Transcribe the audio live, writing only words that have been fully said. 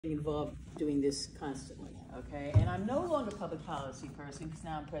involved doing this constantly, okay? And I'm no longer a public policy person because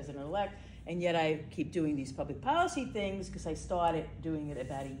now I'm president-elect, and yet I keep doing these public policy things because I started doing it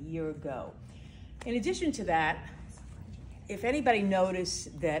about a year ago. In addition to that, if anybody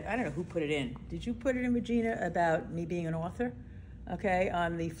noticed that, I don't know who put it in. Did you put it in, Regina, about me being an author, okay,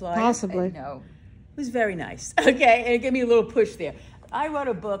 on the flyer? Possibly. No. It was very nice, okay? And it gave me a little push there. I wrote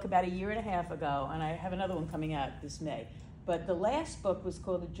a book about a year and a half ago, and I have another one coming out this May. But the last book was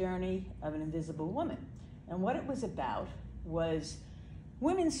called The Journey of an Invisible Woman. And what it was about was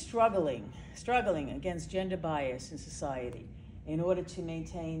women struggling against gender bias in society in order to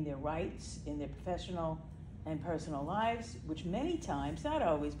maintain their rights in their professional and personal lives, which many times, not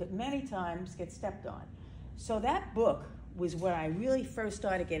always, but many times get stepped on. So that book was where I really first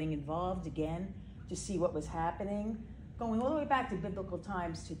started getting involved again to see what was happening, going all the way back to biblical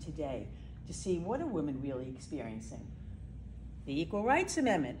times to today, to see what are women really experiencing. The Equal Rights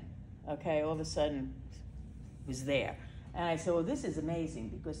Amendment, okay, all of a sudden was there. And I said, well, this is amazing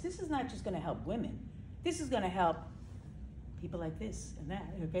because this is not just going to help women. This is going to help people like this and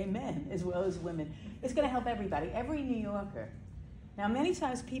that, okay, men as well as women. It's going to help everybody, every New Yorker. Now, many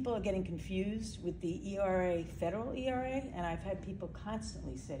times people are getting confused with the ERA, federal ERA, and I've had people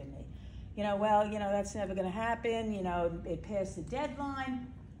constantly say to me, well, that's never going to happen. It passed the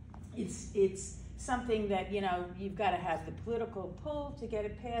deadline. It's something that, you've got to have the political pull to get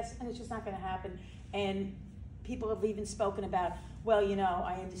it passed, and it's just not going to happen. And people have even spoken about, well,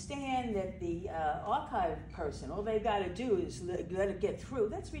 I understand that the archive person, all they've got to do is let it get through.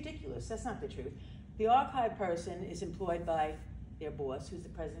 That's ridiculous. That's not the truth. The archive person is employed by their boss, who's the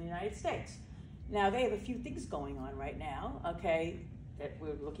President of the United States. Now, they have a few things going on right now, okay, that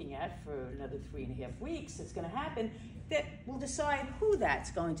we're looking at for another 3.5 weeks. It's going to happen. That will decide who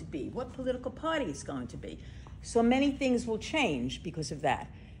that's going to be, what political party it's going to be. So many things will change because of that.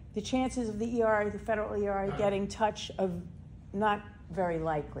 The chances of the ERA, the federal ERA, getting touch of not very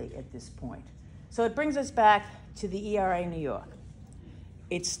likely at this point. So it brings us back to the ERA New York.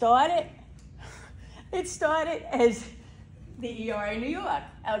 It started as the ERA New York,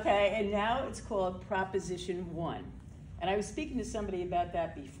 okay, and now it's called Proposition 1. And I was speaking to somebody about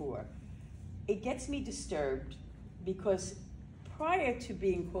that before. It gets me disturbed because prior to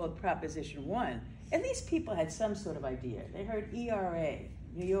being called Proposition 1, at least people had some sort of idea. They heard ERA,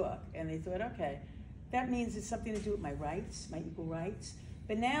 New York, and they thought, okay, that means it's something to do with my rights, my equal rights.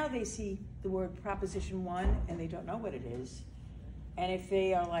 But now they see the word Proposition 1 and they don't know what it is. And if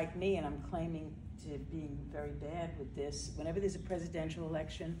they are like me, and I'm claiming to being very bad with this, whenever there's a presidential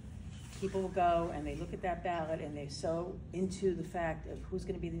election, people will go and they look at that ballot and they're so into the fact of who's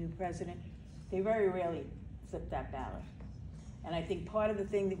going to be the new president, they very rarely flip that ballot. And I think part of the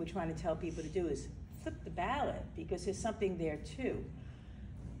thing that we're trying to tell people to do is flip the ballot because there's something there too.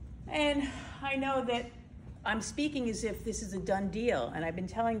 And I know that I'm speaking as if this is a done deal, and I've been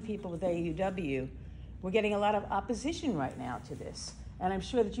telling people with AUW, we're getting a lot of opposition right now to this. And I'm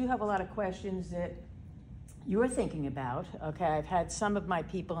sure that you have a lot of questions that you're thinking about, okay? I've had some of my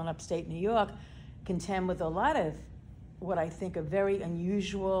people in upstate New York contend with a lot of what I think are very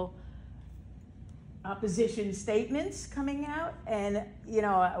unusual opposition statements coming out. And,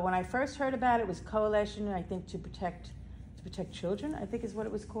 when I first heard about it, it was Coalition, I think, to protect children, I think is what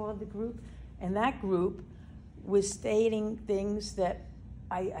it was called, the group. And that group was stating things that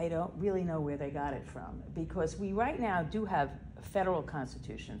I don't really know where they got it from, because we right now do have a federal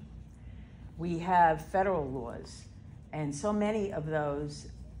constitution. We have federal laws, and so many of those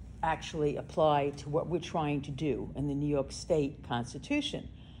actually apply to what we're trying to do in the New York State Constitution.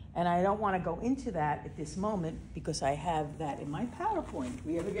 And I don't want to go into that at this moment because I have that in my PowerPoint. If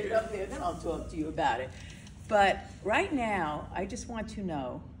we ever get it up there, then I'll talk to you about it. But right now, I just want to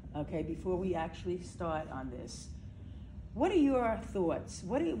know, okay, before we actually start on this, what are your thoughts?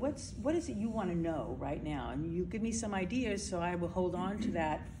 What is it you want to know right now? And you give me some ideas, so I will hold on to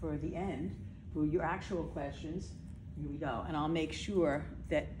that for the end, for your actual questions. Here we go. And I'll make sure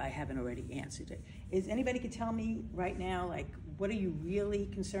that I haven't already answered it. Is anybody could tell me right now, like, what are you really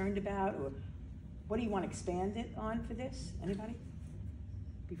concerned about, or what do you want to expand it on for this? Anybody?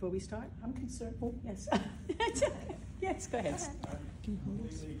 Before we start? I'm concerned. Oh, yes. Yes, go ahead.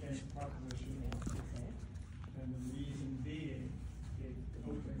 Completely against Proposition 1. And the reason being, it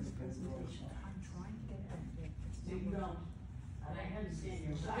opens the door. I'm trying to get out there. So you don't, and I understand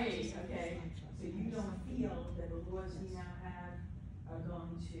your side, okay? So you don't feel that the laws we now have are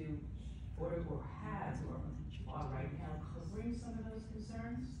going to, or have, or are right now covering some of those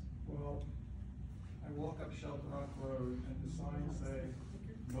concerns? Well, I walk up Shelter Rock Road and the signs say,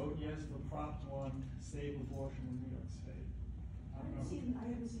 vote yes for Prop 1, save abortion in New York State. don't know. I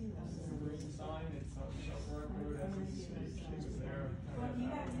haven't seen those. It's a written sign, it's on Shelf Road Road as we speak, it was there. Well, you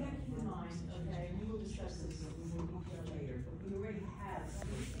got to keep in mind, okay, we will discuss this in more detail later, but we already have.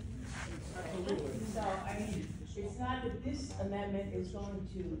 So, I mean, it's not that this amendment is going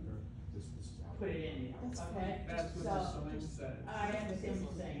to put it in, okay? That's what the sign says. I understand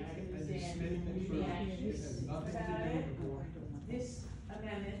what you're saying, I And understand it's the actions it has nothing to about do it. with the board. This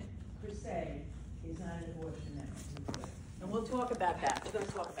amendment per se is not an abortion amendment. And we'll talk about that, we're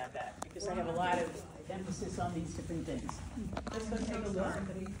gonna talk about that, because I have a lot of emphasis on these different things. Let's go take a look.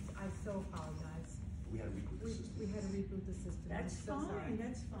 I so apologize. We had to reboot the system. We had to reboot the system. That's I'm so sorry. fine,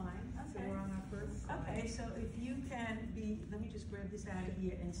 that's fine, So okay. we're on our first slide. Okay, so if you can be, let me just grab this out of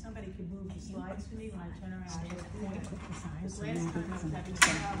here, and somebody can move the slides for me when I turn around. Because last time I was having a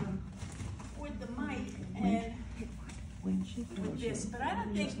problem with the mic and with this, but I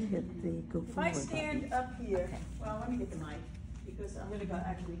don't think, if I stand up here, well, let me get the mic, because I'm gonna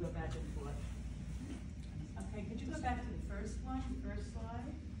actually go back and forth. Okay, could you go back to the first one, the first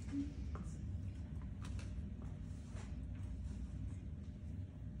slide?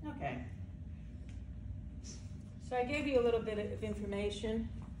 Okay. So I gave you a little bit of information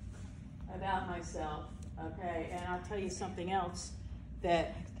about myself, okay, and I'll tell you something else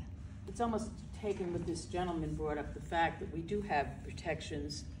that it's almost taken what this gentleman brought up, the fact that we do have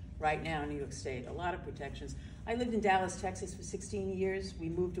protections right now in New York State, a lot of protections. I lived in Dallas, Texas for 16 years. We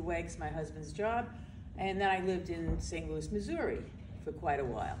moved away because my husband's job, and then I lived in St. Louis, Missouri for quite a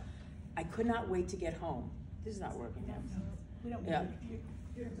while. I could not wait to get home. This is not working now. We don't. Yeah.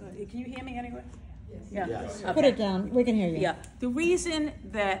 Can you hear me anyway? Yes. Yeah. Yes. Okay. Put it down, we can hear you. Yeah, the reason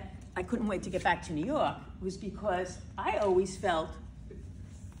that I couldn't wait to get back to New York was because I always felt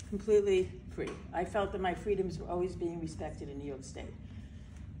completely free. I felt that my freedoms were always being respected in New York State.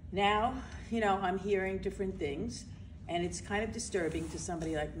 Now, you know, I'm hearing different things, and it's kind of disturbing to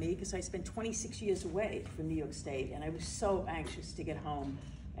somebody like me because I spent 26 years away from New York State, and I was so anxious to get home.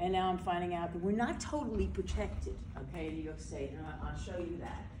 And now I'm finding out that we're not totally protected, okay, in New York State, and I'll show you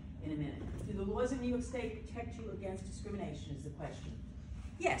that in a minute. Do the laws of New York State protect you against discrimination is the question.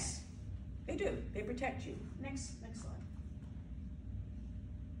 Yes, they do. They protect you. Next slide.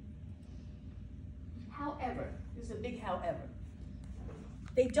 However, there's a big however.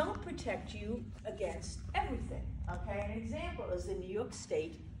 They don't protect you against everything, okay? An example is the New York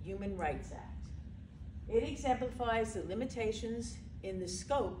State Human Rights Act. It exemplifies the limitations in the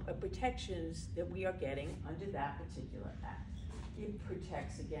scope of protections that we are getting under that particular act. It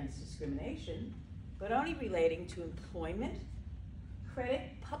protects against discrimination, but only relating to employment, credit,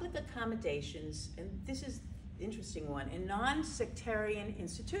 public accommodations, and this is the interesting one, in non-sectarian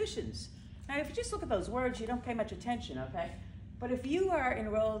institutions. Now, if you just look at those words, you don't pay much attention, okay? But if you are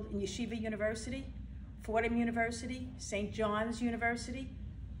enrolled in Yeshiva University, Fordham University, St. John's University,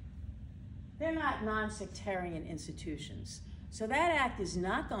 they're not non-sectarian institutions. So that act is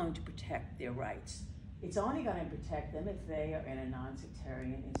not going to protect their rights. It's only going to protect them if they are in a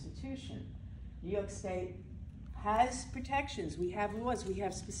non-sectarian institution. New York State has protections. We have laws. We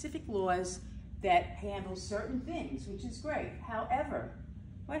have specific laws that handle certain things, which is great. However,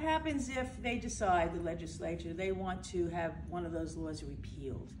 what happens if they decide, the legislature, they want to have one of those laws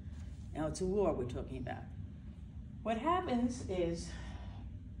repealed? Now, it's a law we're talking about. What happens is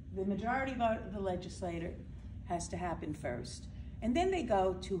the majority vote of the legislature has to happen first. And then they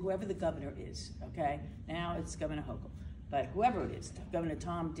go to whoever the governor is, okay? Now it's Governor Hochul, but whoever it is, Governor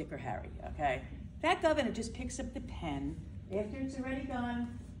Tom, Dick, or Harry, okay? That governor just picks up the pen after it's already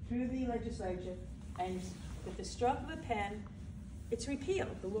gone through the legislature, and with the stroke of a pen, it's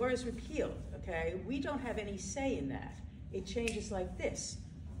repealed. The law is repealed, okay? We don't have any say in that. It changes like this.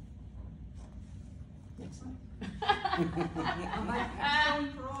 Next slide. I'm like, I'm so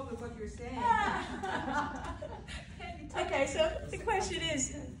enthralled with what you're saying. Okay, so the question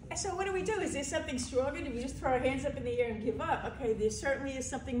is, so what do we do? Is there something stronger? Do we just throw our hands up in the air and give up? Okay, there certainly is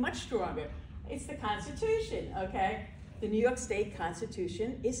something much stronger. It's the Constitution, okay? The New York State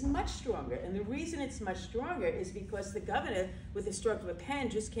Constitution is much stronger, and the reason it's much stronger is because the governor, with the stroke of a pen,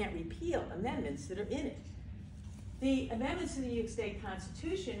 just can't repeal amendments that are in it. The amendments to the New York State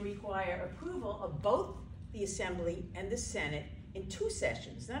Constitution require approval of both the Assembly and the Senate in 2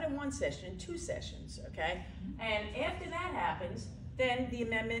 sessions, not in 1 session, in 2 sessions, okay? And after that happens, then the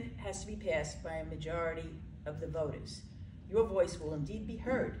amendment has to be passed by a majority of the voters. Your voice will indeed be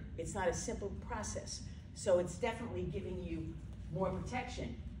heard. It's not a simple process. So it's definitely giving you more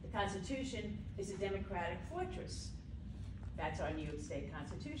protection. The Constitution is a democratic fortress. That's our New York State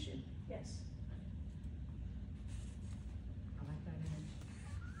Constitution. Yes? I like that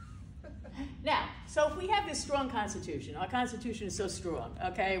image. Now, so if we have this strong Constitution, our Constitution is so strong,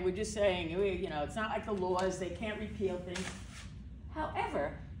 okay? We're just saying, you know, it's not like the laws, they can't repeal things.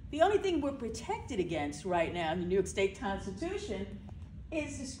 However, the only thing we're protected against right now in the New York State Constitution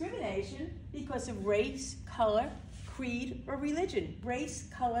is discrimination because of race, color, creed, or religion. Race,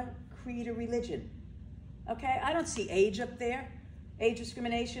 color, creed, or religion. Okay, I don't see age up there. Age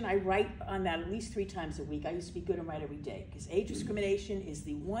discrimination, I write on that at least 3 times a week. I used to be good and write every day because age discrimination is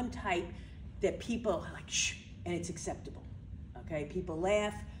the one type that people are like, shh, and it's acceptable. Okay, people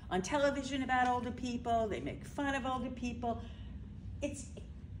laugh on television about older people, they make fun of older people. It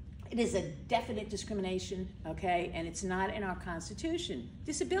is a definite discrimination, okay, and it's not in our Constitution.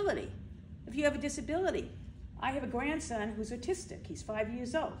 Disability. If you have a disability, I have a grandson who's autistic. He's 5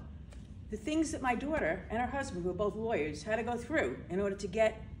 years old. The things that my daughter and her husband, who are both lawyers, had to go through in order to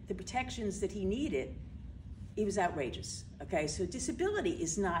get the protections that he needed, it was outrageous, okay? So disability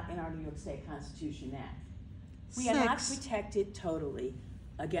is not in our New York State Constitution now. We are not protected totally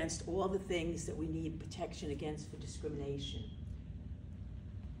against all the things that we need protection against for discrimination.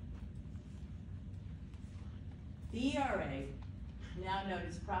 The ERA, now known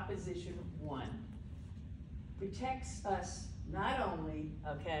as Proposition 1, protects us not only,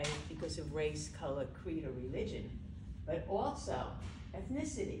 okay, because of race, color, creed, or religion, but also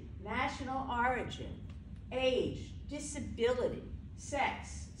ethnicity, national origin, age, disability,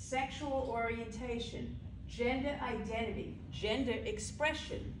 sex, sexual orientation, gender identity, gender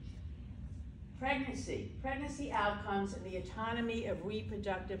expression, pregnancy outcomes, and the autonomy of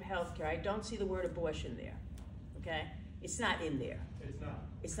reproductive health care. I don't see the word abortion there, okay? It's not in there. It's not.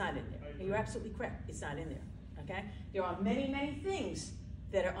 It's not in there. You're absolutely correct. It's not in there. Okay? There are many, many things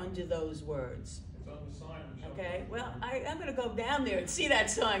that are under those words. It's on the sign. Okay? Well, I'm going to go down there and see that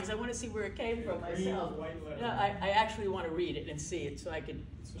sign because I want to see where it came from myself. No, I actually want to read it and see it so I can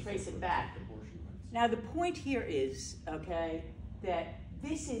trace it back. Now, the point here is, okay, that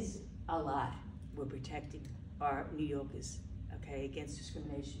this is a lot we're protecting our New Yorkers, okay, against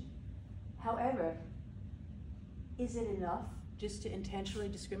discrimination. However, is it enough just to intentionally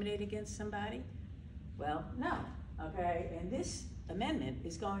discriminate against somebody? Well, no, okay, and this amendment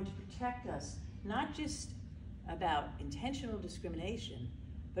is going to protect us not just about intentional discrimination,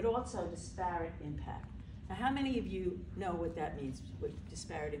 but also disparate impact. Now, how many of you know what that means, what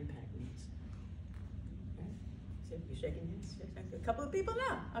disparate impact means? Okay. So you're shaking hands? A couple of people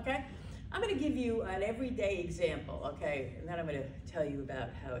know, okay? I'm gonna give you an everyday example, okay, and then I'm gonna tell you about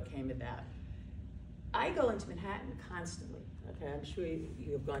how it came about. I go into Manhattan constantly, okay? I'm sure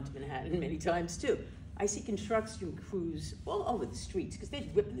you have gone to Manhattan many times too. I see construction crews all over the streets because they're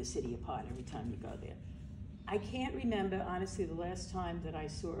ripping the city apart every time you go there. I can't remember, honestly, the last time that I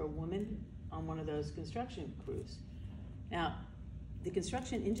saw a woman on one of those construction crews. Now, the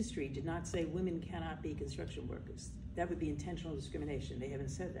construction industry did not say women cannot be construction workers. That would be intentional discrimination. They haven't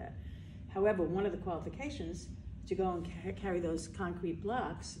said that. However, one of the qualifications to go and carry those concrete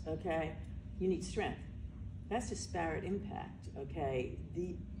blocks, okay, you need strength. That's disparate impact, okay?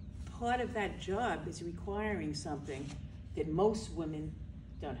 The part of that job is requiring something that most women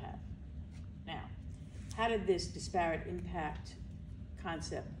don't have. Now, how did this disparate impact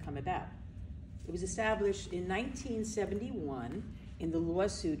concept come about? It was established in 1971 in the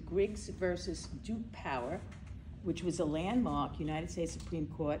lawsuit Griggs versus Duke Power, which was a landmark United States Supreme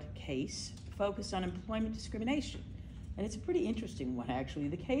Court case focused on employment discrimination. And it's a pretty interesting one, actually.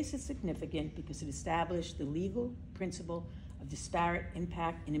 The case is significant because it established the legal principle of disparate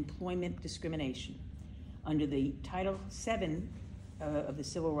impact in employment discrimination under the Title VII of the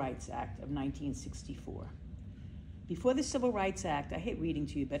Civil Rights Act of 1964. Before the Civil Rights Act, I hate reading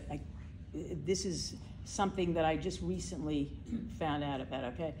to you, but this is something that I just recently found out about,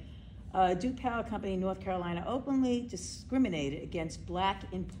 okay? Duke Power Company in North Carolina openly discriminated against black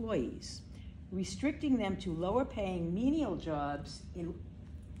employees, restricting them to lower paying menial jobs in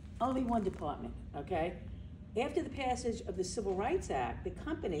only one department, okay? After the passage of the Civil Rights Act, the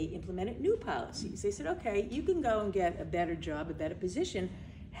company implemented new policies. They said, okay, you can go and get a better job, a better position.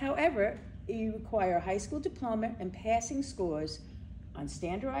 However, you require a high school diploma and passing scores on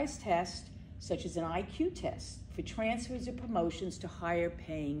standardized tests, such as an IQ test, for transfers or promotions to higher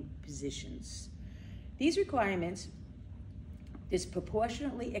paying positions. These requirements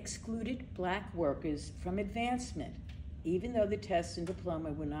disproportionately excluded black workers from advancement, even though the tests and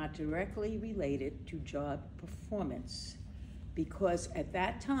diploma were not directly related to job performance, because at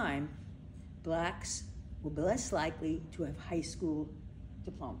that time, blacks were less likely to have high school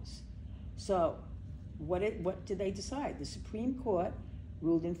diplomas. So what did they decide? The Supreme Court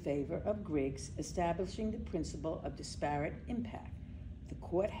ruled in favor of Griggs, establishing the principle of disparate impact. The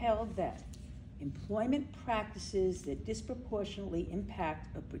court held that employment practices that disproportionately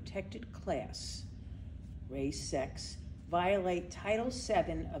impact a protected class, race, sex, violate Title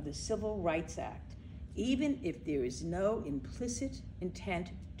VII of the Civil Rights Act, even if there is no implicit intent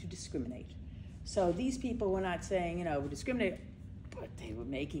to discriminate. So these people were not saying, you know, we discriminate, but they were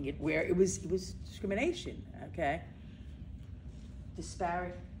making it where it was discrimination, okay?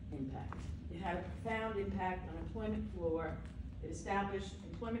 Disparate impact. It had a profound impact on employment floor. It established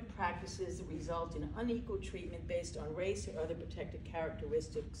employment practices that result in unequal treatment based on race or other protected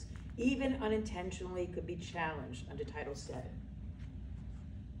characteristics, even unintentionally, could be challenged under Title VII.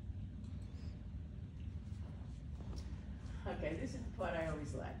 Okay, this is the part I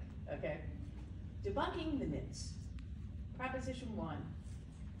always like, okay? Debunking the myths. Proposition 1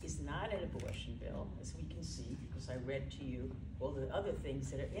 is not an abortion bill, as we can see, because I read to you all the other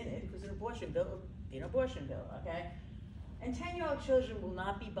things that are in it, because an abortion bill will be an abortion bill, okay? And 10-year-old children will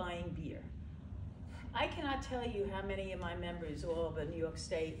not be buying beer. I cannot tell you how many of my members all over New York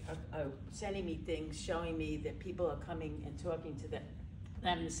State are sending me things showing me that people are coming and talking to them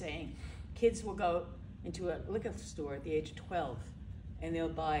and saying, kids will go into a liquor store at the age of 12 and they'll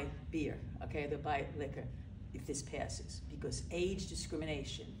buy beer, okay? They'll buy liquor if this passes, because age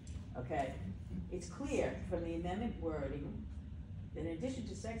discrimination, okay? It's clear from the amendment wording that in addition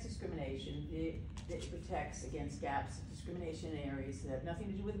to sex discrimination, it protects against gaps of discrimination in areas that have nothing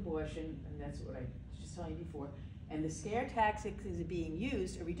to do with abortion, and that's what I was just telling you before. And the scare tactics that are being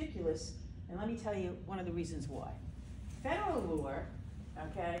used are ridiculous, and let me tell you one of the reasons why. Federal law,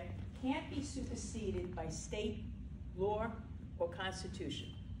 okay, can't be superseded by state law or constitution.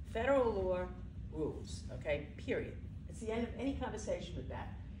 Federal law rules, okay, period. It's the end of any conversation with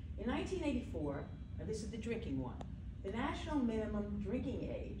that. In 1984, now this is the drinking one, the National Minimum Drinking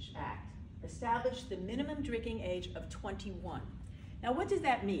Age Act established the minimum drinking age of 21. Now what does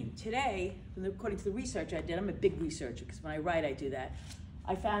that mean? Today, according to the research I did, I'm a big researcher because when I write I do that,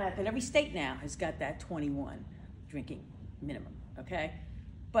 I found out that every state now has got that 21 drinking minimum, okay?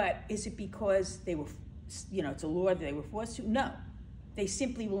 But is it because they were, you know, it's a law that they were forced to? No, they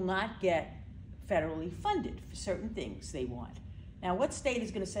simply will not get federally funded for certain things they want. Now, what state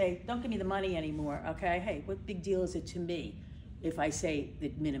is going to say, don't give me the money anymore, okay? Hey, what big deal is it to me if I say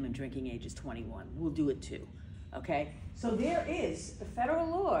the minimum drinking age is 21? We'll do it too, okay? So there is a federal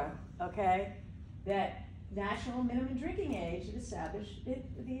law, okay, that national minimum drinking age is established at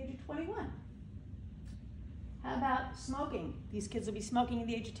the age of 21. How about smoking? These kids will be smoking at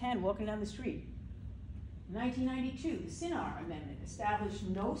the age of 10, walking down the street. In 1992, the Sinar Amendment established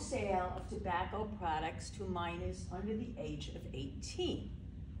no sale of tobacco products to minors under the age of 18.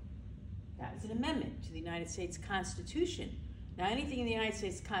 That was an amendment to the United States Constitution. Now, anything in the United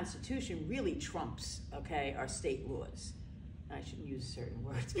States Constitution really trumps, okay, our state laws. I shouldn't use certain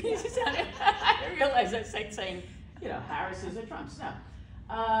words because I realize that's like saying, you know, Harris's or Trump's. No.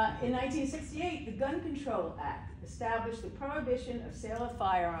 In 1968, the Gun Control Act established the prohibition of sale of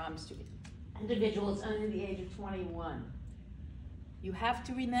firearms to individuals under the age of 21. You have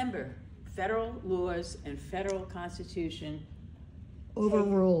to remember, federal laws and federal constitution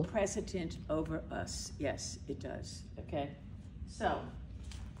Overrule. take precedent over us. Yes, it does, okay? So,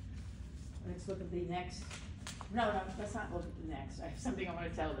 let's look at the next. No, let's not look at the next. I have something I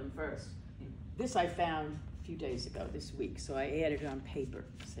want to tell them first. This I found a few days ago, this week, so I added it on paper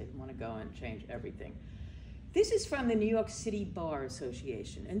because I didn't want to go and change everything. This is from the New York City Bar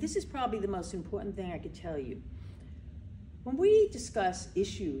Association, and this is probably the most important thing I could tell you. When we discuss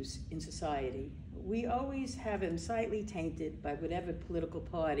issues in society, we always have them slightly tainted by whatever political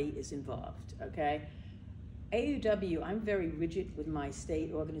party is involved, okay? AUW, I'm very rigid with my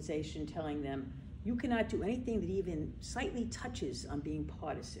state organization telling them, you cannot do anything that even slightly touches on being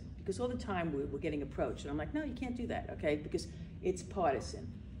partisan, because all the time we're getting approached, and I'm like, no, you can't do that, okay, because it's partisan.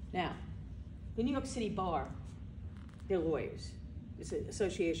 Now, the New York City Bar, they're lawyers. It's an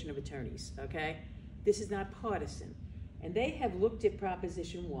association of attorneys, okay? This is not partisan. And they have looked at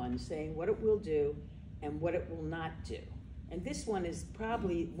Proposition 1, saying what it will do and what it will not do. And this one is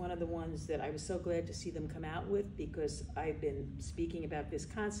probably one of the ones that I was so glad to see them come out with, because I've been speaking about this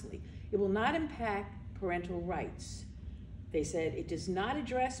constantly. It will not impact parental rights. They said it does not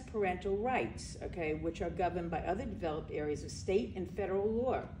address parental rights, okay, which are governed by other developed areas of state and federal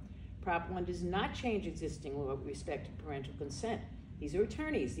law. Prop 1 does not change existing law with respect to parental consent. These are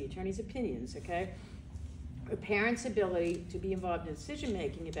attorneys, the attorney's opinions, okay? A parent's ability to be involved in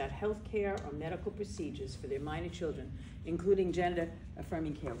decision-making about health care or medical procedures for their minor children, including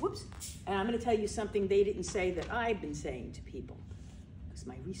gender-affirming care. Whoops, and I'm gonna tell you something they didn't say that I've been saying to people, because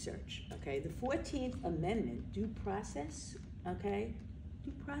my research, okay? The 14th Amendment, due process, okay?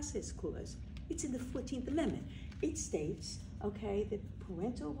 Due process clause It's in the 14th Amendment. It states, okay, that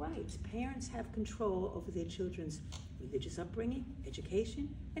parental rights, parents have control over their children's religious upbringing,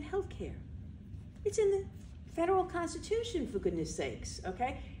 education, and health care. It's in the federal Constitution, for goodness sakes,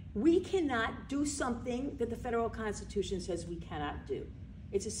 okay? We cannot do something that the federal Constitution says we cannot do.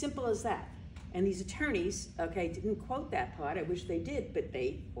 It's as simple as that. And these attorneys, okay, didn't quote that part. I wish they did, but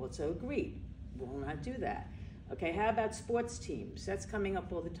they also agreed. Will not do that. Okay, how about sports teams? That's coming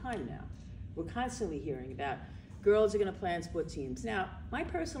up all the time now. We're constantly hearing about girls are gonna plan sports teams. Now, my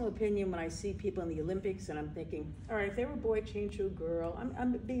personal opinion when I see people in the Olympics and I'm thinking, all right, if they were a boy, change to a girl.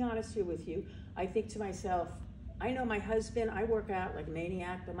 I'm being honest here with you. I think to myself, I know my husband, I work out like a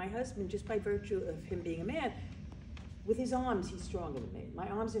maniac, but my husband, just by virtue of him being a man, with his arms, he's stronger than me. My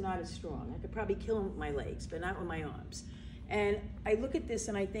arms are not as strong. I could probably kill him with my legs, but not with my arms. And I look at this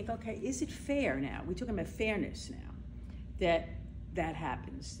and I think, okay, is it fair now? We're talking about fairness now, that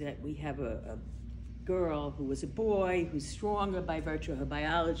happens, that we have a girl who was a boy who's stronger by virtue of her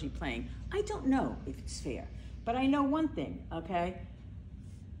biology playing. I don't know if it's fair, but I know one thing, okay?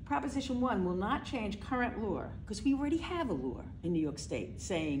 Proposition 1 will not change current law, because we already have a law in New York State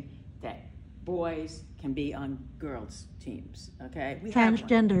saying that boys can be on girls' teams, okay? We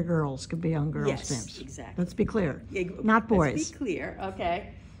Transgender girls can be on girls' teams. Yes, exactly. Let's be clear. Yeah, Not boys. Let's be clear,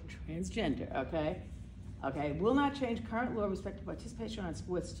 okay? Transgender, okay? Okay, will not change current law with respect to participation on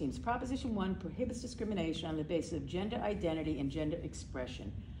sports teams. Proposition 1 prohibits discrimination on the basis of gender identity and gender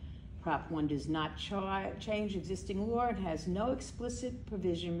expression. Prop 1 does not change existing law and has no explicit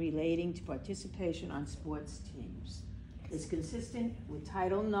provision relating to participation on sports teams. It's consistent with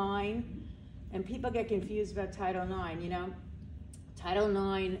Title IX, and people get confused about Title IX. You know, Title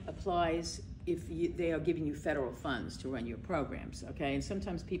IX applies if they are giving you federal funds to run your programs, okay? And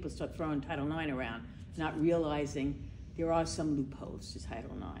sometimes people start throwing Title IX around, not realizing there are some loopholes to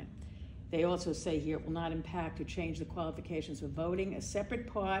Title IX. They also say here it will not impact or change the qualifications for voting. A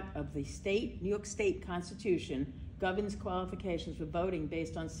separate part of the New York State Constitution governs qualifications for voting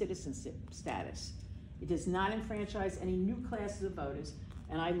based on citizenship status. It does not enfranchise any new classes of voters,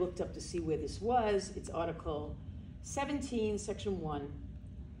 and I looked up to see where this was. It's Article 17, Section 1,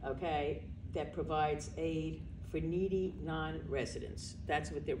 okay, that provides aid for needy non-residents.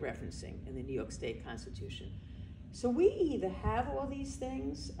 That's what they're referencing in the New York State Constitution. So we either have all these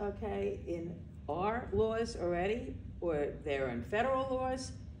things, okay, in our laws already, or they're in federal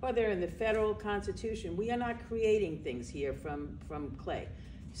laws, or they're in the federal Constitution. We are not creating things here from clay.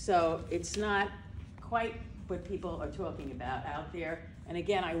 So it's not quite what people are talking about out there. And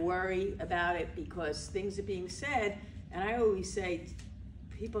again, I worry about it because things are being said, and I always say,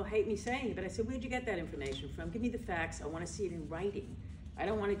 people hate me saying it, but I said, where'd you get that information from? Give me the facts. I want to see it in writing. I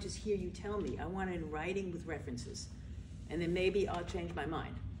don't want to just hear you tell me. I want it in writing with references. And then maybe I'll change my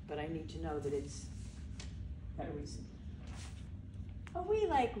mind, but I need to know that it's got a reason. Are we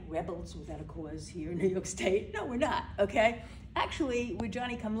like rebels without a cause here in New York State? No, we're not, okay? Actually, we're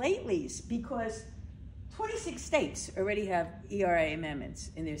Johnny-come-latelys because 26 states already have ERA amendments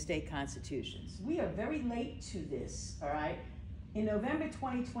in their state constitutions. We are very late to this, all right? In November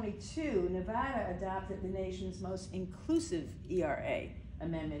 2022, Nevada adopted the nation's most inclusive ERA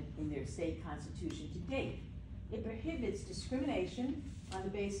amendment in their state constitution to date. It prohibits discrimination on the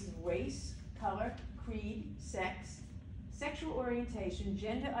basis of race, color, creed, sex, sexual orientation,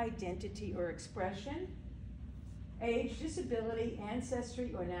 gender identity or expression, age, disability,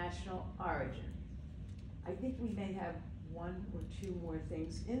 ancestry, or national origin. I think we may have one or two more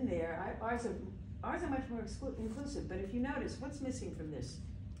things in there. Ours are much more inclusive, but if you notice, what's missing from this?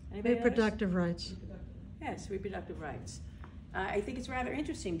 Anybody Reproductive rights. Yes, reproductive rights. I think it's rather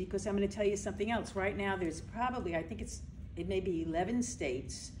interesting because I'm going to tell you something else. Right now, there's probably, I think it may be 11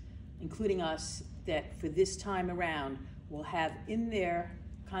 states, including us, that for this time around will have in their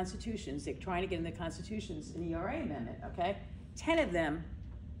constitutions, they're trying to get in their constitutions an ERA amendment, okay? 10 of them,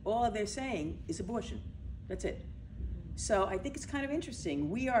 all they're saying is abortion. That's it. So I think it's kind of interesting.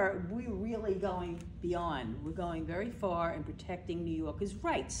 We're really going beyond. We're going very far in protecting New Yorkers'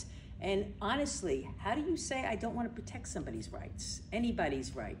 rights. And honestly, how do you say I don't want to protect somebody's rights,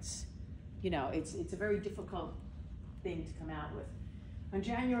 anybody's rights? You know, it's a very difficult thing to come out with. On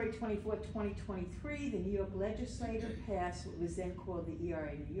January 24, 2023, the New York legislature passed what was then called the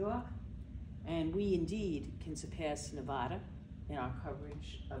ERA New York, and we indeed can surpass Nevada in our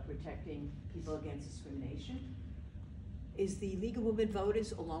coverage of protecting people against discrimination. Is the League of Women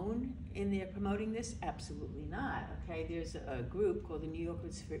Voters alone in there promoting this? Absolutely not, okay? There's a group called the New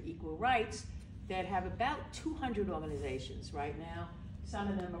Yorkers for Equal Rights that have about 200 organizations right now. Some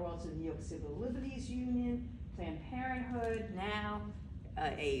of them are also the New York Civil Liberties Union, Planned Parenthood, NOW,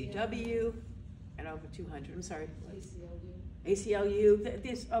 AAW, and over 200, I'm sorry. ACLU,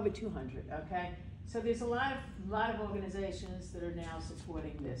 there's over 200, okay? So there's a lot of organizations that are now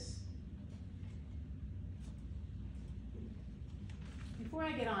supporting this. Before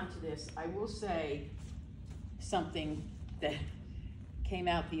I get on to this, I will say something that came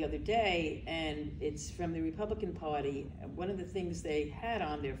out the other day, and it's from the Republican Party. One of the things they had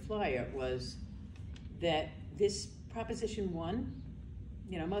on their flyer was that this Proposition 1,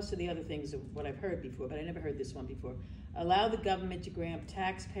 you know, most of the other things are what I've heard before, but I never heard this one before, allow the government to grant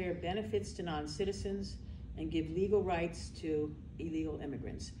taxpayer benefits to non-citizens and give legal rights to illegal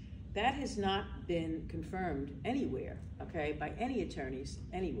immigrants. That has not been confirmed anywhere, okay, by any attorneys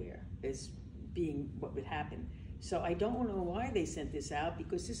anywhere as being what would happen. So I don't know why they sent this out,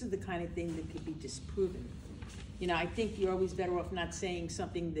 because this is the kind of thing that could be disproven. You know, I think you're always better off not saying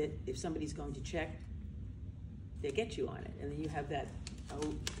something that if somebody's going to check, they get you on it, and then you have that,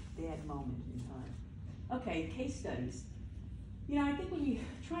 oh, bad moment in time. Okay, case studies. You know, I think when you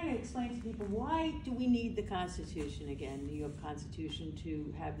try to explain to people, why do we need the Constitution again, New York Constitution,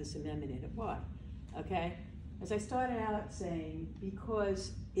 to have this amendment in it? Why? Okay? As I started out saying,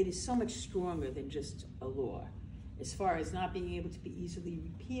 because it is so much stronger than just a law, as far as not being able to be easily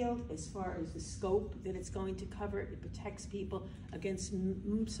repealed, as far as the scope that it's going to cover. It protects people against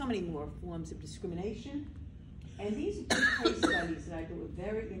so many more forms of discrimination. And these are two case studies that I thought were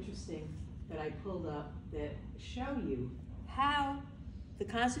very interesting that I pulled up that show you how the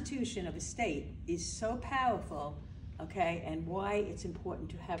Constitution of a state is so powerful, okay, and why it's important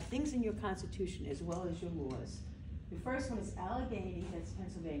to have things in your Constitution as well as your laws. The first one is Allegheny, that's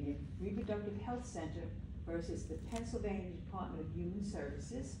Pennsylvania, Reproductive Health Center versus the Pennsylvania Department of Human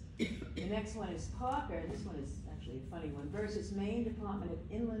Services. The next one is Parker, this one is actually a funny one, versus Maine Department of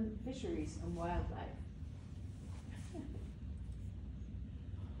Inland Fisheries and Wildlife.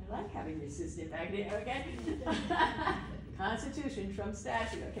 I like having the assistant back there, okay? Constitution, Trump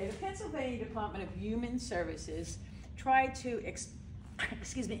statute, okay? The Pennsylvania Department of Human Services tried to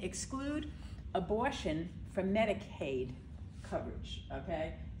exclude abortion from Medicaid coverage,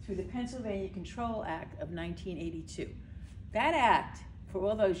 okay, through the Pennsylvania Control Act of 1982. That act, for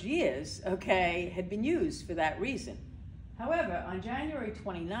all those years, okay, had been used for that reason. However, on January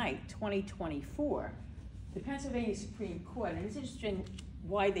 29, 2024, the Pennsylvania Supreme Court, and it's interesting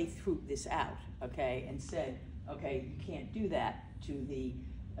why they threw this out, okay, and said, okay, you can't do that to the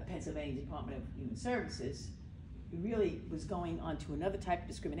Pennsylvania Department of Human Services. It really was going on to another type of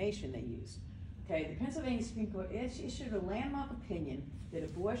discrimination they used. Okay, the Pennsylvania Supreme Court issued a landmark opinion that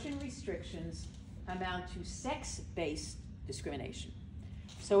abortion restrictions amount to sex-based discrimination.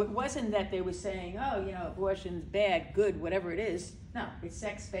 So it wasn't that they were saying, oh, you know, abortion's bad, good, whatever it is. No, it's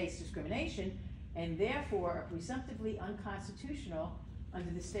sex-based discrimination, and therefore presumptively unconstitutional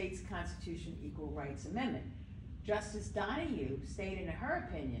under the state's Constitution Equal Rights Amendment. Justice Donahue stated in her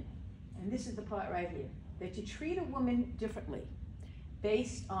opinion, and this is the part right here, that to treat a woman differently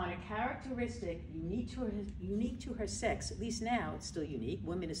based on a characteristic unique to her sex, at least now it's still unique,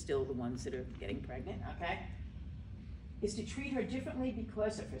 women are still the ones that are getting pregnant, okay, is to treat her differently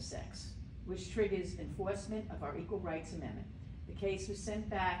because of her sex, which triggers enforcement of our Equal Rights Amendment. The case was sent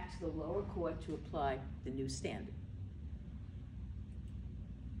back to the lower court to apply the new standard.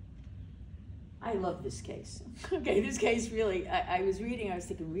 I love this case. Okay, this case really, I was reading, I was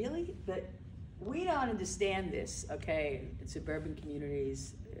thinking, really? But we don't understand this, okay, in suburban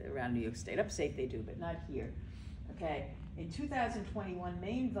communities around New York State. Upstate they do, but not here, okay? In 2021,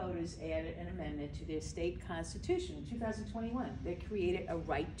 Maine voters added an amendment to their state constitution. In 2021, they created a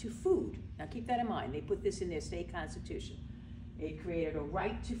right to food. Now keep that in mind, they put this in their state constitution. It created a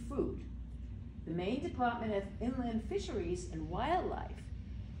right to food. The Maine Department of Inland Fisheries and Wildlife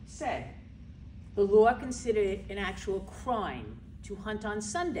said, the law considered it an actual crime to hunt on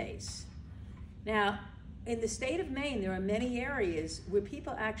Sundays. Now, in the state of Maine, there are many areas where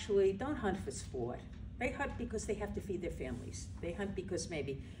people actually don't hunt for sport. They hunt because they have to feed their families. They hunt because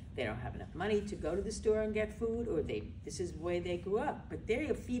maybe they don't have enough money to go to the store and get food, or this is the way they grew up, but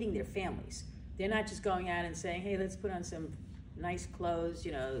they're feeding their families. They're not just going out and saying, hey, let's put on some nice clothes,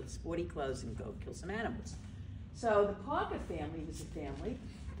 you know, sporty clothes and go kill some animals. So the Parker family was a family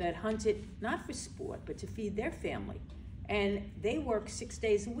that hunted not for sport, but to feed their family. And they work 6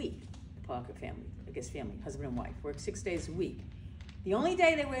 days a week, the Parker family, I guess family, husband and wife, work 6 days a week. The only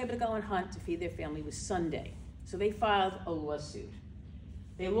day they were able to go and hunt to feed their family was Sunday. So they filed a lawsuit.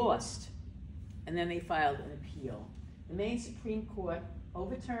 They lost, and then they filed an appeal. The Maine Supreme Court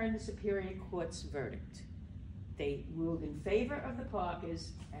overturned the Superior Court's verdict. They ruled in favor of the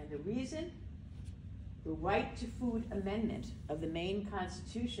Parkers, and the reason? The Right to Food Amendment of the Maine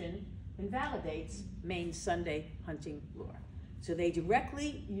Constitution invalidates Maine's Sunday hunting law. So they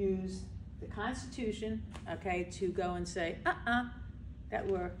directly use the Constitution, okay, to go and say, that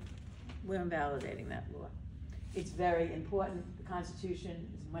we're invalidating that law. It's very important. The Constitution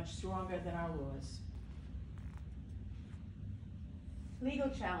is much stronger than our laws. Legal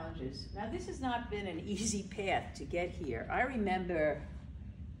challenges. Now, this has not been an easy path to get here. I remember,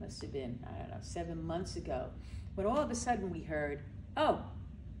 must have been, I don't know, 7 months ago, when all of a sudden we heard, oh,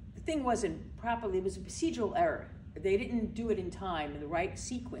 the thing wasn't properly, it was a procedural error. They didn't do it in time, in the right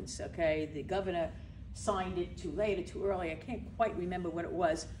sequence, okay? The governor signed it too late or too early. I can't quite remember what it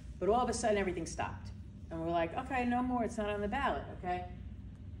was, but all of a sudden everything stopped. And we're like, okay, no more, it's not on the ballot, okay?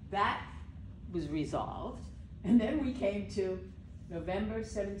 That was resolved. And then we came to November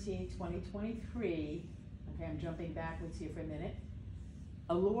 17, 2023, okay, I'm jumping backwards here for a minute,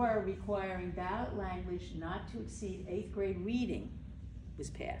 a law requiring ballot language not to exceed 8th grade reading was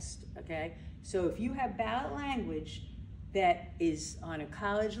passed, okay? So if you have ballot language that is on a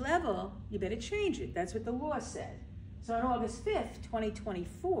college level, you better change it. That's what the law said. So on August 5th,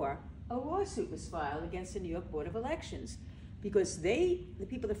 2024, a lawsuit was filed against the New York Board of Elections because the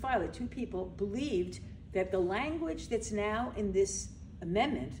people that filed it, 2 people, believed that the language that's now in this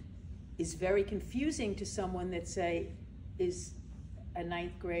amendment is very confusing to someone that, say, is a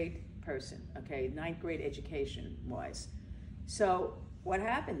 9th grade person, okay, 9th grade education-wise. So what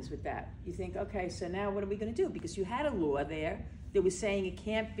happens with that? You think, okay, so now what are we gonna do? Because you had a law there that was saying it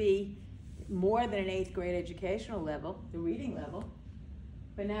can't be more than an 8th grade educational level, the reading level,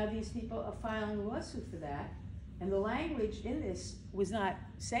 but now these people are filing a lawsuit for that, and the language in this was not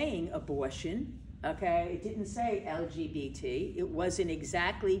saying abortion, okay? It didn't say LGBT. It wasn't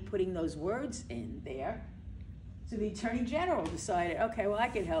exactly putting those words in there. So the Attorney General decided, okay, well, I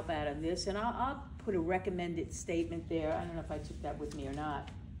can help out on this, and I'll put a recommended statement there. I don't know if I took that with me or not.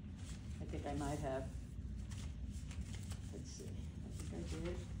 I think I might have. Let's see. I think I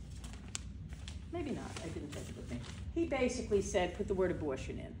did. Maybe not. I didn't take it with me. He basically said, put the word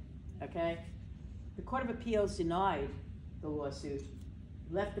abortion in, okay? The Court of Appeals denied the lawsuit,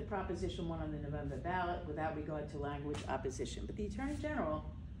 left the Proposition 1 on the November ballot without regard to language opposition. But the Attorney General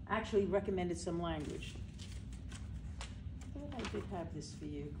actually recommended some language. I thought I did have this for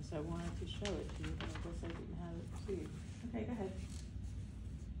you because I wanted to show it to you, but I guess I didn't have it to you. Okay, go ahead.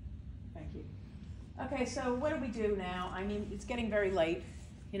 Thank you. Okay, so what do we do now? I mean, it's getting very late.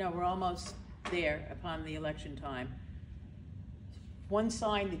 You know, we're almost there upon the election time. One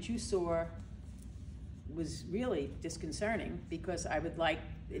sign that you saw was really disconcerting because I would like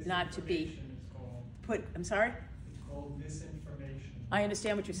it not to be put, I'm sorry? It's called misinformation. I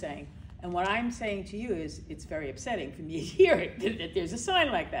understand what you're saying. And what I'm saying to you is it's very upsetting for me to hear it, that there's a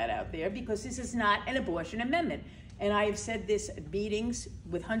sign like that out there because this is not an abortion amendment. And I have said this at meetings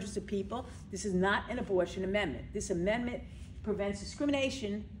with hundreds of people, this is not an abortion amendment. This amendment prevents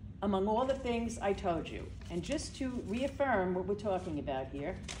discrimination among all the things I told you. And just to reaffirm what we're talking about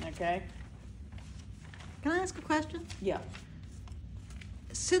here, okay? Can I ask a question? Yeah.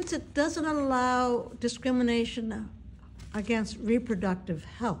 Since it doesn't allow discrimination against reproductive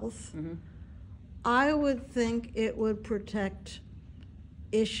health, I would think it would protect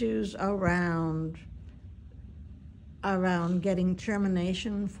issues around getting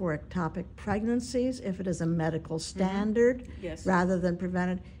termination for ectopic pregnancies if it is a medical standard Yes. rather than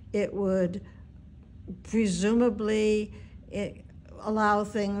prevented. It would presumably allow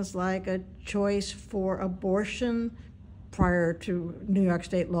things like a choice for abortion prior to New York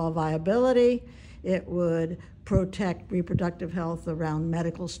state law viability. It would protect reproductive health around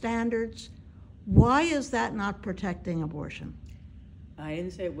medical standards. Why is that not protecting abortion? I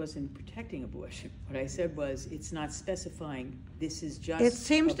didn't say it wasn't protecting abortion. What I said was it's not specifying this is just It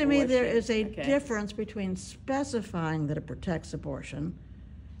seems to me there is a Okay. difference between specifying that it protects abortion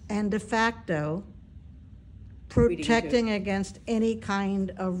and de facto protecting against any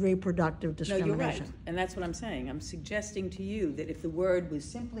kind of reproductive No, you're right, discrimination. and that's what I'm saying. I'm suggesting to you that if the word was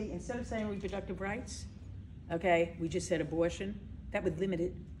simply, instead of saying reproductive rights, okay, we just said abortion, that would limit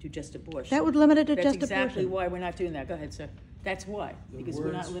it to just abortion. That would limit it to That's just exactly abortion. why we're not doing that. Go ahead, sir. That's why, because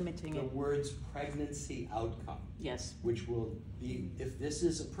we're not limiting The it. words pregnancy outcome, Yes. which will be, if this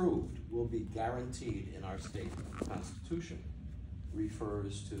is approved, will be guaranteed in our state constitution,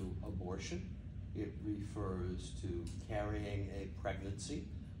 refers to abortion. It refers to carrying a pregnancy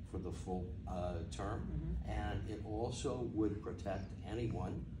for the full term. And it also would protect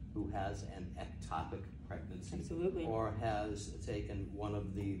anyone who has an ectopic pregnancy. Absolutely. Or has taken one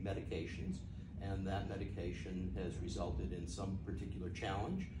of the medications, and that medication has resulted in some particular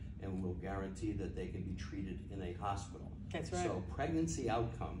challenge, and will guarantee that they can be treated in a hospital. That's right. So pregnancy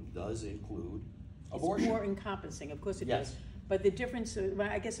outcome does include It's abortion. more encompassing, of course it Yes. does. But the difference, well,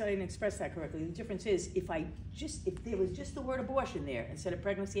 I guess I didn't express that correctly. The difference is if there was just the word abortion there instead of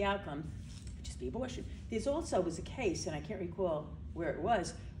pregnancy outcome, it would just be abortion. There's also was a case, and I can't recall where it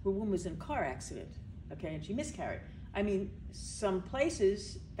was, where a woman was in a car accident, okay, and she miscarried. I mean, some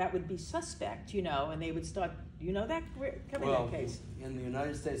places that would be suspect, you know, and they would start, you know that, cover Well, that case. in the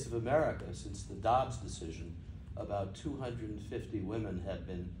United States of America, since the Dobbs decision, about 250 women have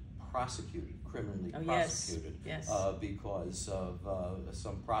been prosecuted, criminally Oh, yes, prosecuted, yes. Because of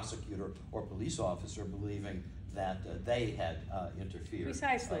some prosecutor or police officer believing that they had interfered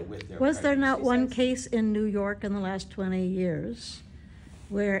Precisely. with their Was there not pregnancy. one case in New York in the last 20 years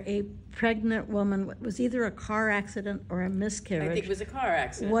where a pregnant woman, was either a car accident or a I miscarriage, think it was a car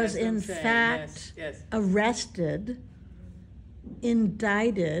accident. was that's what I'm in saying. fact Yes. arrested,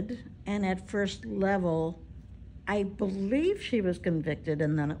 indicted, and at first level, I believe she was convicted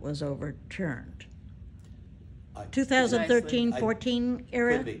and then it was overturned. 2013-14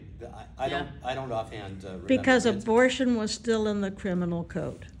 era? Could be. I don't offhand remember. Because It's- abortion was still in the criminal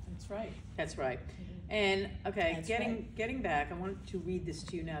code. That's right. That's right. And, okay, That's getting back, I wanted to read this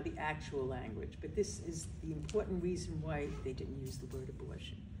to you now, the actual language, but this is the important reason why they didn't use the word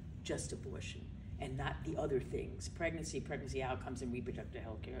abortion, just abortion, and not the other things, pregnancy outcomes, and reproductive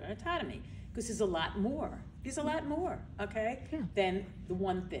health care and autonomy, because there's a lot more. There's a lot more, okay, Yeah. than the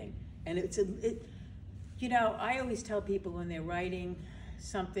one thing. And you know, I always tell people when they're writing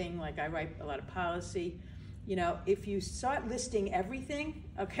something, like I write a lot of policy, you know, if you start listing everything,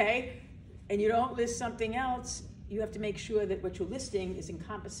 okay, and you don't list something else, you have to make sure that what you're listing is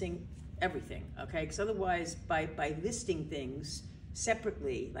encompassing everything, okay? Because otherwise, by listing things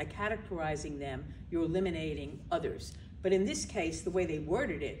separately, like categorizing them, you're eliminating others. But in this case, the way they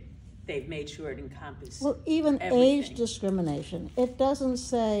worded it, they've made sure it encompassed Well, even everything. age discrimination, it doesn't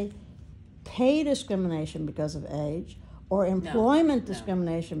say pay discrimination because of age, or employment no.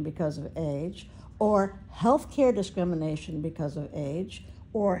 discrimination because of age, or healthcare discrimination because of age,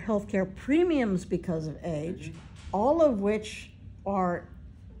 or healthcare premiums because of age, all of which are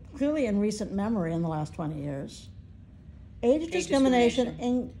clearly in recent memory in the last 20 years. Age discrimination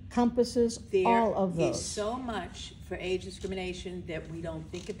encompasses all of There those. is so much for age discrimination that we don't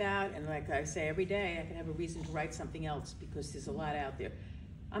think about, and like I say every day, I can have a reason to write something else because there's a lot out there.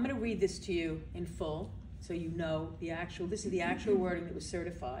 I'm going to read this to you in full, so you know this is the actual wording that was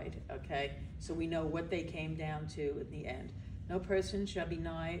certified, okay? So we know what they came down to in the end. No person shall be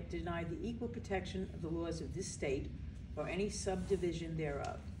denied the equal protection of the laws of this state or any subdivision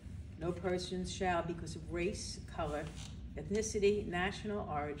thereof. No person shall, because of race, color, ethnicity, national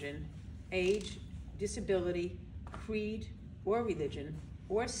origin, age, disability, creed, or religion,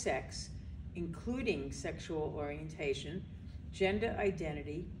 or sex, including sexual orientation, gender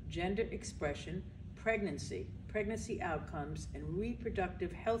identity, gender expression, pregnancy outcomes, and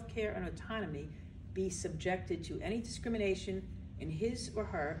reproductive health care and autonomy be subjected to any discrimination in his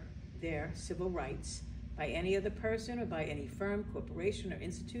or their civil rights by any other person or by any firm, corporation, or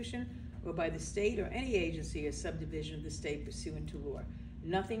institution, or by the state or any agency or subdivision of the state pursuant to law.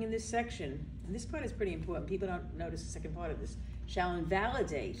 Nothing in this section, and this part is pretty important, people don't notice the second part of this, shall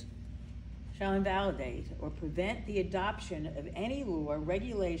invalidate or prevent the adoption of any law,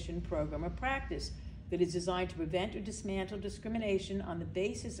 regulation, program, or practice that is designed to prevent or dismantle discrimination on the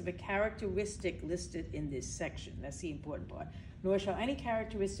basis of a characteristic listed in this section. That's the important part. Nor shall any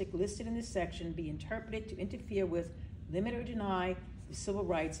characteristic listed in this section be interpreted to interfere with, limit, or deny the civil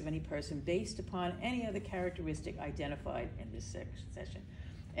rights of any person based upon any other characteristic identified in this section.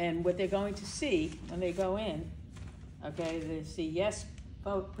 And what they're going to see when they go in, okay, they see yes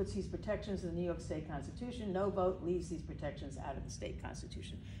vote puts these protections in the New York State Constitution, no vote leaves these protections out of the state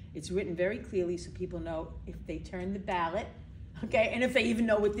constitution. It's written very clearly so people know if they turn the ballot, okay, and if they even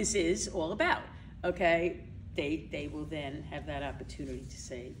know what this is all about, okay, they will then have that opportunity to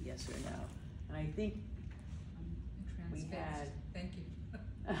say yes or no. And I think we had... Thank you.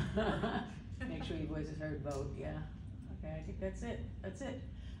 Make sure your voice is heard, vote, yeah. Okay, I think that's it.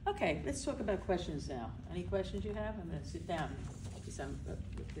 Okay, let's talk about questions now. Any questions you have? I'm gonna sit down.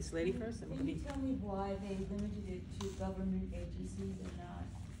 This lady first. Can you tell me why they limited it to government agencies and not?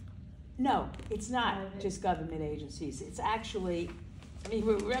 No, it's not just government agencies. It's actually,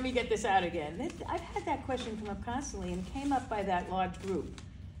 let me get this out again. I've had that question come up constantly, and it came up by that large group.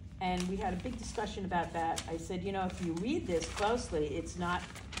 And we had a big discussion about that. I said, you know, if you read this closely, it's not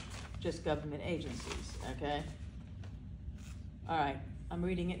just government agencies, okay? All right, I'm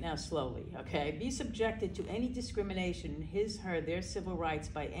reading it now slowly, okay? Be subjected to any discrimination in his, her, their civil rights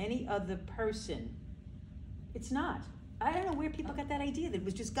by any other person. It's not. I don't know where people got that idea that it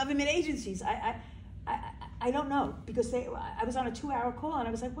was just government agencies. I don't know, because I was on a 2-hour call and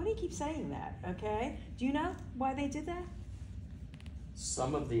I was like, why do you keep saying that, okay? Do you know why they did that?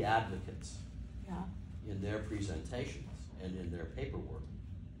 Some of the advocates Yeah. in their presentations and in their paperwork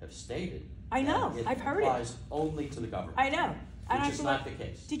have stated I know, that I've heard it. applies only to the government. I know. And I Which is feel not like, the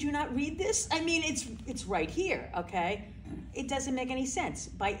case. did you not read this? I mean, it's right here, okay? It doesn't make any sense.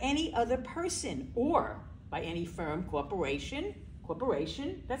 By any other person, or by any firm, corporation,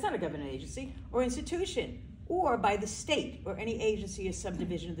 that's not a government agency, or institution, or by the state, or any agency or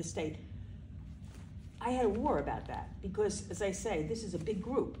subdivision of the state. I had a war about that, because, as I say, this is a big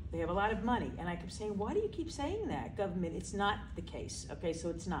group. They have a lot of money, and I kept saying, why do you keep saying that, government? It's not the case, okay? So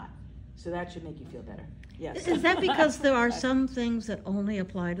it's not. So that should make you feel better. Yes. Is that because there are some things that only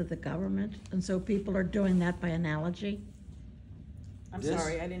apply to the government, and so people are doing that by analogy? I'm This-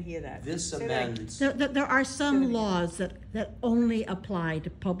 sorry, I didn't hear that. This Say that again. amends, There are Say some that again. laws that only apply to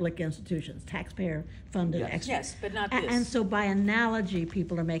public institutions, taxpayer-funded. Yes. Yes, but not And this. so by analogy,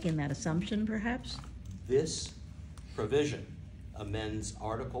 people are making that assumption, perhaps? this provision amends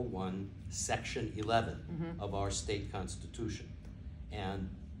Article 1, Section 11 of our state constitution. And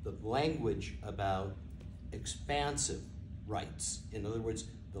the language about expansive rights, in other words,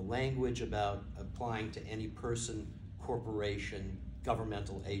 the language about applying to any person, corporation,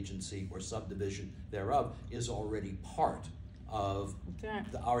 governmental agency, or subdivision thereof, is already part of Okay.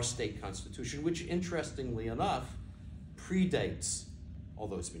 our state constitution, which, interestingly enough, predates,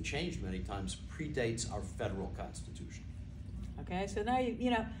 although it's been changed many times, predates our federal constitution. Okay, so now you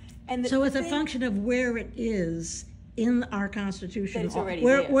know, and the So it's a thing- function of where it is in our Constitution. That it's already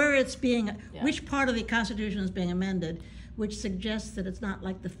where, there. where it's being, Yeah. which part of the Constitution is being amended, which suggests that it's not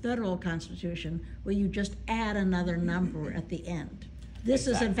like the federal Constitution, where you just add another number at the end. This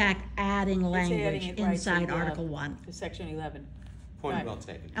is in Exactly. fact adding It's language adding it right to inside the, Article 1. to Section 11. Point Right. well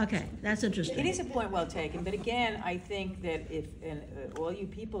taken. Okay, that's interesting. It is a point well taken, but again, I think that if, and all you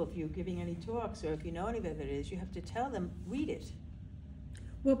people, if you're giving any talks, or if you know any of it is, you have to tell them, read it.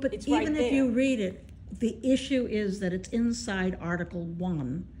 Well, but It's right even if you there. read it, the issue is that it's inside Article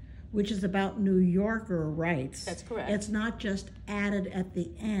 1, which is about New Yorker rights. That's correct. It's not just added at the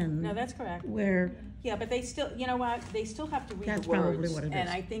end. No, that's correct. Where, Yeah, but they still, you know what, they still have to read That's the words. probably what it And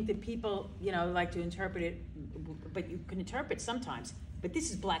is. I think that people, you know, like to interpret it, but you can interpret sometimes, but this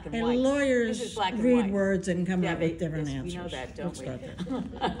is black and white. and This is lawyers black and read white. words and come Yeah, up they- with different yes, answers. We know that, don't Let's we?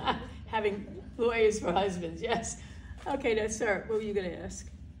 start there. Having lawyers for husbands, yes. Okay, now, sir, what were you gonna ask?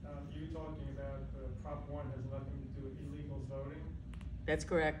 You were talking about Prop 1 has nothing to do with illegal voting. That's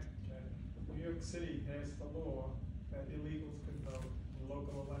correct. Okay. New York City passed a law that illegals could vote in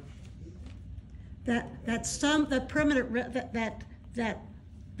local elections. That permanent,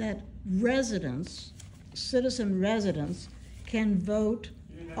 that residents, citizen residents can vote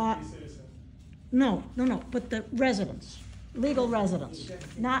You didn't have on. to be a citizen. No, but the residents, legal residents,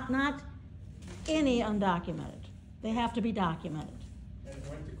 not any undocumented. They have to be documented. And it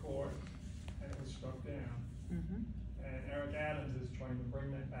went to court, and it was struck down. Mhm. And Eric Adams is trying to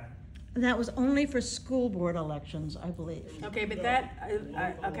bring that back. That was only for school board elections, I believe. Okay, but that,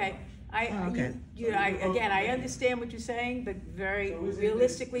 okay, Okay. Again, I understand what you're saying, but very So is it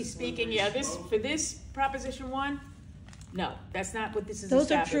realistically this speaking, slippery yeah, this, slope? for this Proposition 1, no, that's not what this is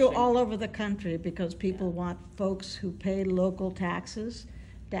Those are establishing. true all over the country because people want folks who pay local taxes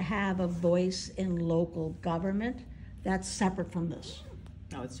to have a voice in local government. That's separate from this.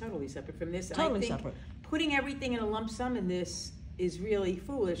 No, it's totally separate from this. Totally I think separate. putting everything in a lump sum in this is really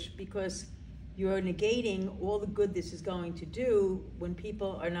foolish because you're negating all the good this is going to do when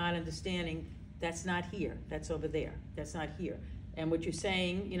people are not understanding that's not here, that's over there, that's not here. And what you're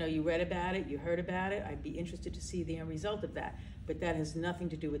saying, you know, you read about it, you heard about it, I'd be interested to see the end result of that. But that has nothing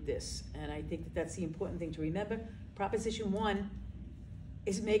to do with this. And I think that that's the important thing to remember. Proposition 1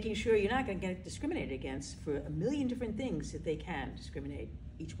 is making sure you're not going to get discriminated against for a million different things that they can discriminate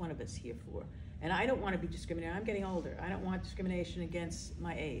each one of us here for. And I don't want to be discriminated. I'm getting older. I don't want discrimination against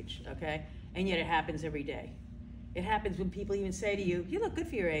my age, okay? And yet it happens every day. It happens when people even say to you, you look good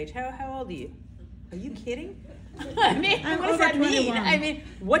for your age. How old are you? Are you kidding? I mean, I'm what does over that mean? 21. I mean,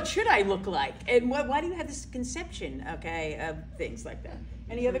 what should I look like? And why do you have this conception, okay, of things like that?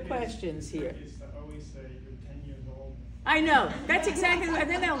 Any other questions here? It's to always say you're 10 years old. I know, that's exactly what,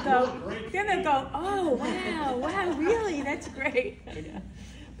 then they'll go, oh, wow, really, that's great. I know.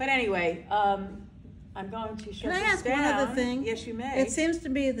 But anyway, I'm going to shut Can I this ask down. one other thing? Yes, you may. It seems to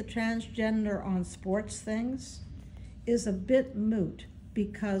me the transgender on sports things is a bit moot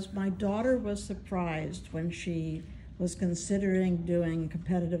because my daughter was surprised when she was considering doing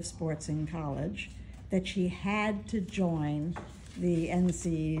competitive sports in college that she had to join the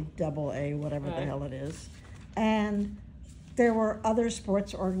NCAA, whatever the hell it is. And there were other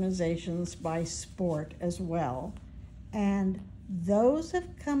sports organizations by sport as well. And those have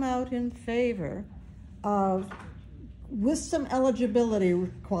come out in favor of, with some eligibility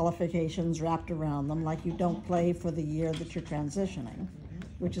qualifications wrapped around them, like you don't play for the year that you're transitioning,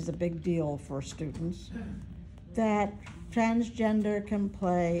 which is a big deal for students, that transgender can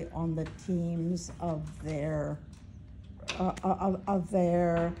play on the teams of their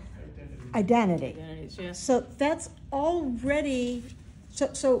identity. Yeah. So that's already,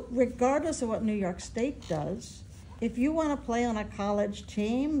 so regardless of what New York State does, if you want to play on a college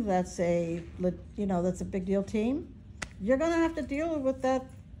team that's that's a big deal team, you're going to have to deal with that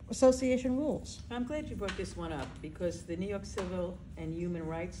association rules. I'm glad you brought this one up, because the New York Civil and Human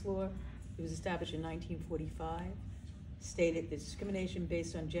Rights Law, it was established in 1945, stated that discrimination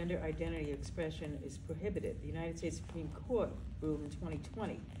based on gender identity expression is prohibited. The United States Supreme Court ruled in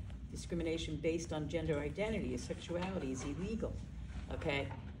 2020, discrimination based on gender identity or sexuality is illegal, okay?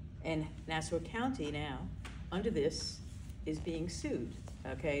 And Nassau County now, under this, is being sued,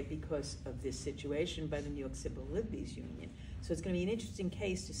 okay, because of this situation by the New York Civil Liberties Union. So it's gonna be an interesting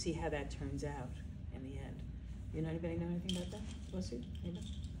case to see how that turns out in the end. Anybody know anything about that lawsuit? Anybody?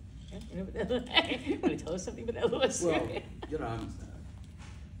 Yeah, you know about that? You wanna tell us something about that lawsuit? Well,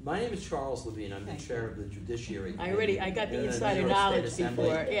 my name is Charles Levine. I'm the chair of the Judiciary I Committee. got the in insider New York State knowledge Assembly,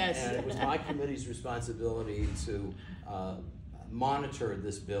 before, yes. And it was my committee's responsibility to monitor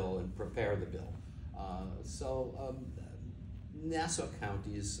this bill and prepare the bill. Nassau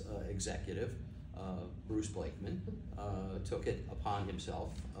County's executive, Bruce Blakeman, took it upon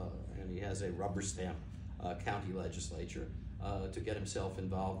himself, and he has a rubber stamp county legislature, to get himself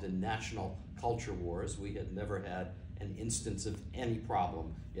involved in national culture wars. We had never had an instance of any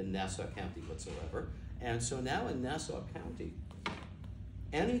problem in Nassau County whatsoever. And so now in Nassau County,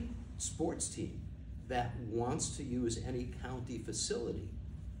 any sports team that wants to use any county facility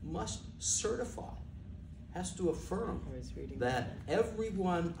must certify, has to affirm that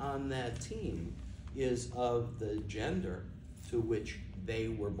everyone on that team is of the gender to which they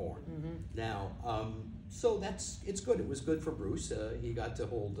were born. Now, so it's good. It was good for Bruce. He got to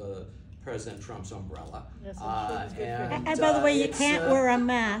hold President Trump's umbrella. Yes, I'm sure it's good for him. And by the way, you can't wear a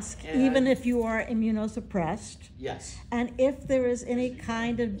mask even if you are immunosuppressed. Yes. And if there is any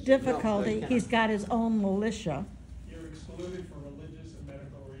kind of difficulty, he's got his own militia. You're excluded for religious and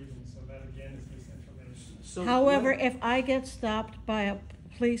medical reasons, so that again is misinformation. So However, if I get stopped by a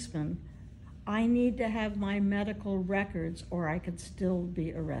policeman, I need to have my medical records or I could still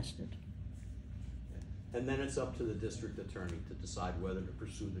be arrested. and then it's up to the district attorney to decide whether to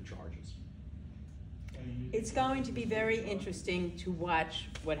pursue the charges. It's going to be very interesting to watch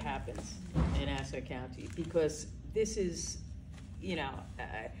what happens in Nassau County, because this is,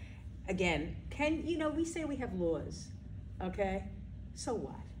 again, we say we have laws, okay? So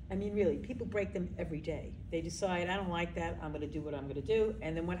what? I mean, really, people break them every day. They decide, I don't like that, I'm gonna do what I'm gonna do,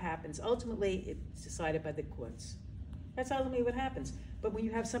 and then what happens? Ultimately, it's decided by the courts. That's ultimately what happens. But when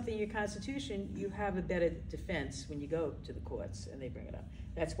you have something in your Constitution, you have a better defense when you go to the courts and they bring it up.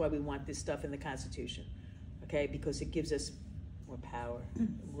 That's why we want this stuff in the Constitution, okay? Because it gives us more power,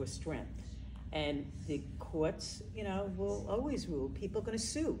 more strength. And the courts, will always rule. People are gonna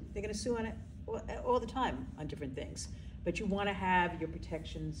sue. They're gonna sue on it all the time on different things. But you wanna have your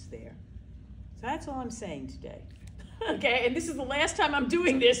protections there. So that's all I'm saying today. Okay, and this is the last time I'm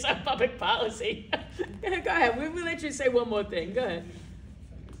doing this on public policy. Go ahead, we'll let you say one more thing, go ahead.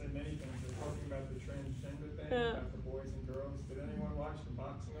 I could say many things. They're talking about the transgender thing, about the boys and girls. Did anyone watch the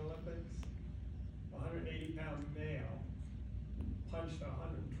boxing Olympics? A 180-pound male punched a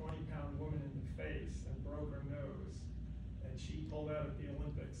 120-pound woman in the face and broke her nose, and she pulled out at the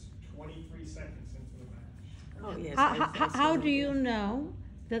Olympics 23 seconds into the match. Oh, yes. How do you know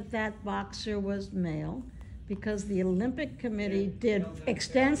that that boxer was male? Because the Olympic Committee did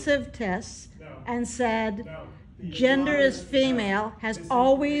extensive tests and said gender is female, has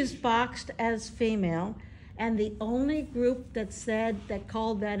always boxed as female, and the only group that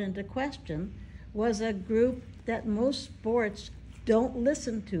called that into question was a group that most sports don't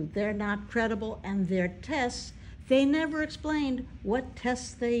listen to. They're not credible, and their tests, they never explained what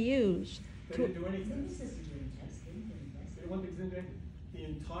tests they use. They didn't do anything. The Olympics didn't do anything. The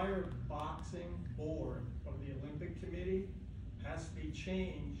entire boxing board of the Olympic Committee has to be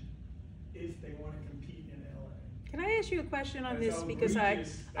changed if they want to compete in LA. Can I ask you a question on That's this? Because I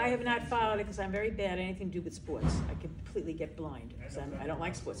outrageous. have not followed it because I'm very bad at anything to do with sports. I completely get blind because I don't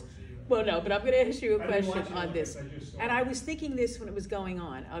like sports. Well, no, but I'm going to ask you a I didn't watch question it on this. I just saw And it. I was thinking this when it was going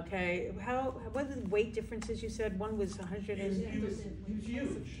on, okay? What are the weight differences you said? One was 100 He was and... huge.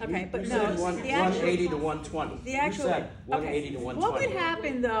 Okay, but You no, said the actual... 180 to 120. The actual... You said 180 okay. to What 120. would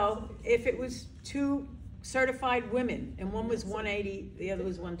happen, though, if it was two certified women and one was 180, the other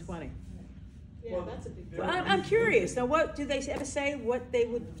was 120? Well, that's a big. Well, I'm curious. Now, what do they ever say what they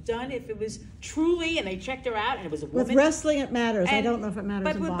would have done if it was truly and they checked her out and it was a woman? With wrestling, it matters. I And- don't know if it matters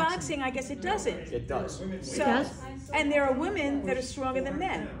But in with boxing. boxing, I guess it doesn't. It does. So, does? and there are women that are stronger than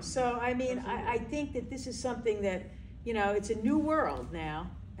men. So, I mean, I think that this is something that, you know, it's a new world now,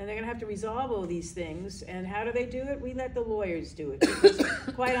 and they're going to have to resolve all these things. And how do they do it? We let the lawyers do it. Because,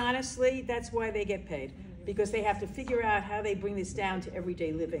 quite honestly, that's why they get paid. Because they have to figure out how they bring this down to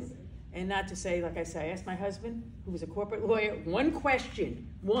everyday living. And not to say, like I say, I asked my husband, who was a corporate lawyer, one question,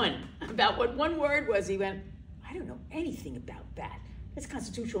 about what one word was. He went, I don't know anything about that. It's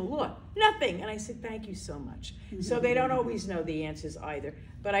constitutional law. Nothing. And I said, thank you so much. So they don't always know the answers either.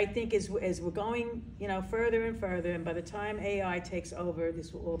 But I think as we're going, you know, further and further, and by the time AI takes over,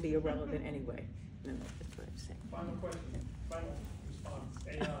 this will all be irrelevant anyway. And that's what I'm saying. Final question, final response,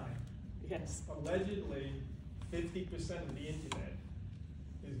 AI. Yes. Allegedly, 50% of the internet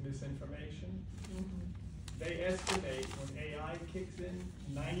is misinformation. They estimate when AI kicks in,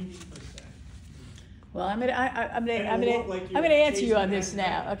 90%. Well, I'm gonna And it'll look like you're answer you chasing on this after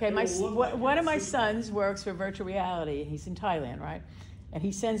now. that. Okay, It'll look like one you're of my chasing- sons works for virtual reality. He's in Thailand, right? And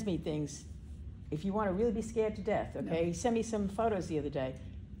he sends me things. If you want to really be scared to death, okay? He sent me some photos the other day.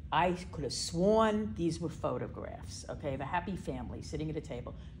 I could have sworn these were photographs, okay, of a happy family sitting at a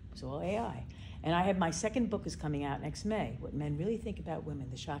table. It was all AI. And I have my second book is coming out next May, What Men Really Think About Women,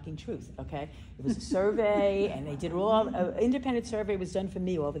 The Shocking Truth, okay? It was a survey, and they did an independent survey was done for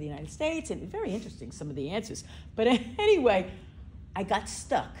me all over the United States, and very interesting, some of the answers. But anyway, I got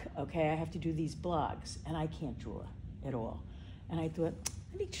stuck, okay? I have to do these blogs, and I can't draw at all. And I thought,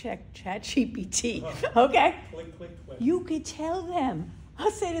 let me check ChatGPT, okay? Click, click, click. You could tell them.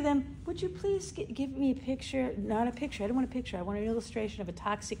 I'll say to them, would you please give me a picture, not a picture, I don't want a picture, I want an illustration of a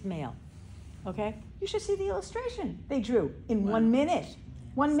toxic male, okay? You should see the illustration they drew in 1 minute,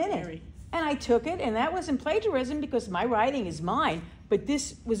 1 minute. Scary. And I took it, and that wasn't plagiarism because my writing is mine, but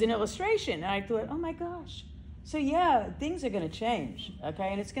this was an illustration, and I thought, oh my gosh. So yeah, things are gonna change, okay?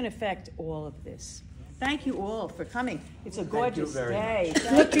 And it's gonna affect all of this. Thank you all for coming. It's a gorgeous very day. much.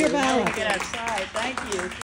 Thank Look to your you. Now we balance. can get outside. Thank you.